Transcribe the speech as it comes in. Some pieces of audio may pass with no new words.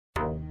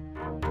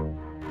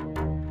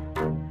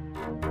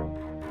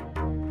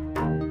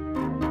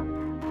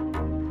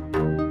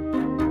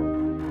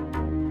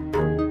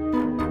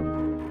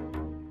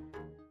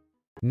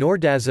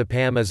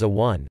Nordazepam is a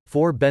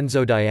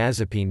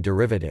 1,4-benzodiazepine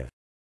derivative.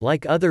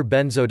 Like other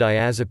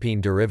benzodiazepine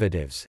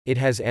derivatives, it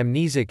has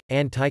amnesic,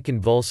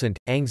 anticonvulsant,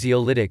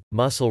 anxiolytic,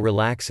 muscle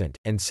relaxant,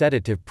 and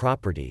sedative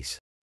properties.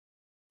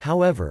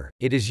 However,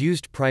 it is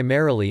used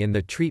primarily in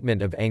the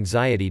treatment of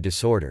anxiety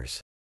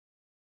disorders.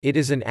 It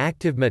is an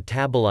active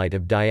metabolite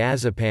of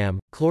diazepam,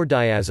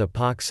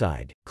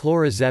 chlordiazepoxide,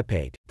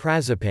 clorazepate,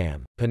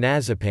 prazepam,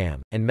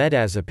 pinazepam, and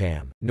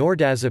medazepam.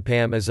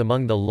 Nordazepam is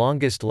among the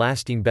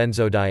longest-lasting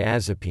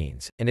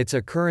benzodiazepines, and its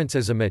occurrence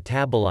as a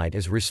metabolite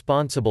is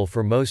responsible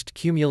for most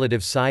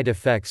cumulative side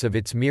effects of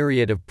its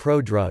myriad of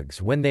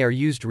prodrugs when they are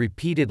used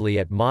repeatedly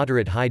at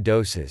moderate-high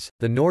doses.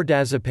 The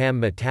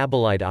nordazepam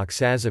metabolite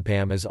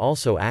oxazepam is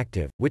also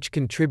active, which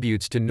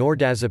contributes to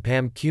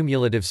nordazepam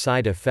cumulative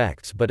side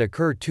effects but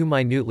occur too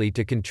minutely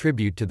to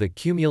contribute to the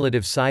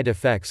cumulative side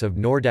effects of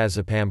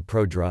nordazepam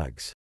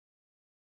prodrugs.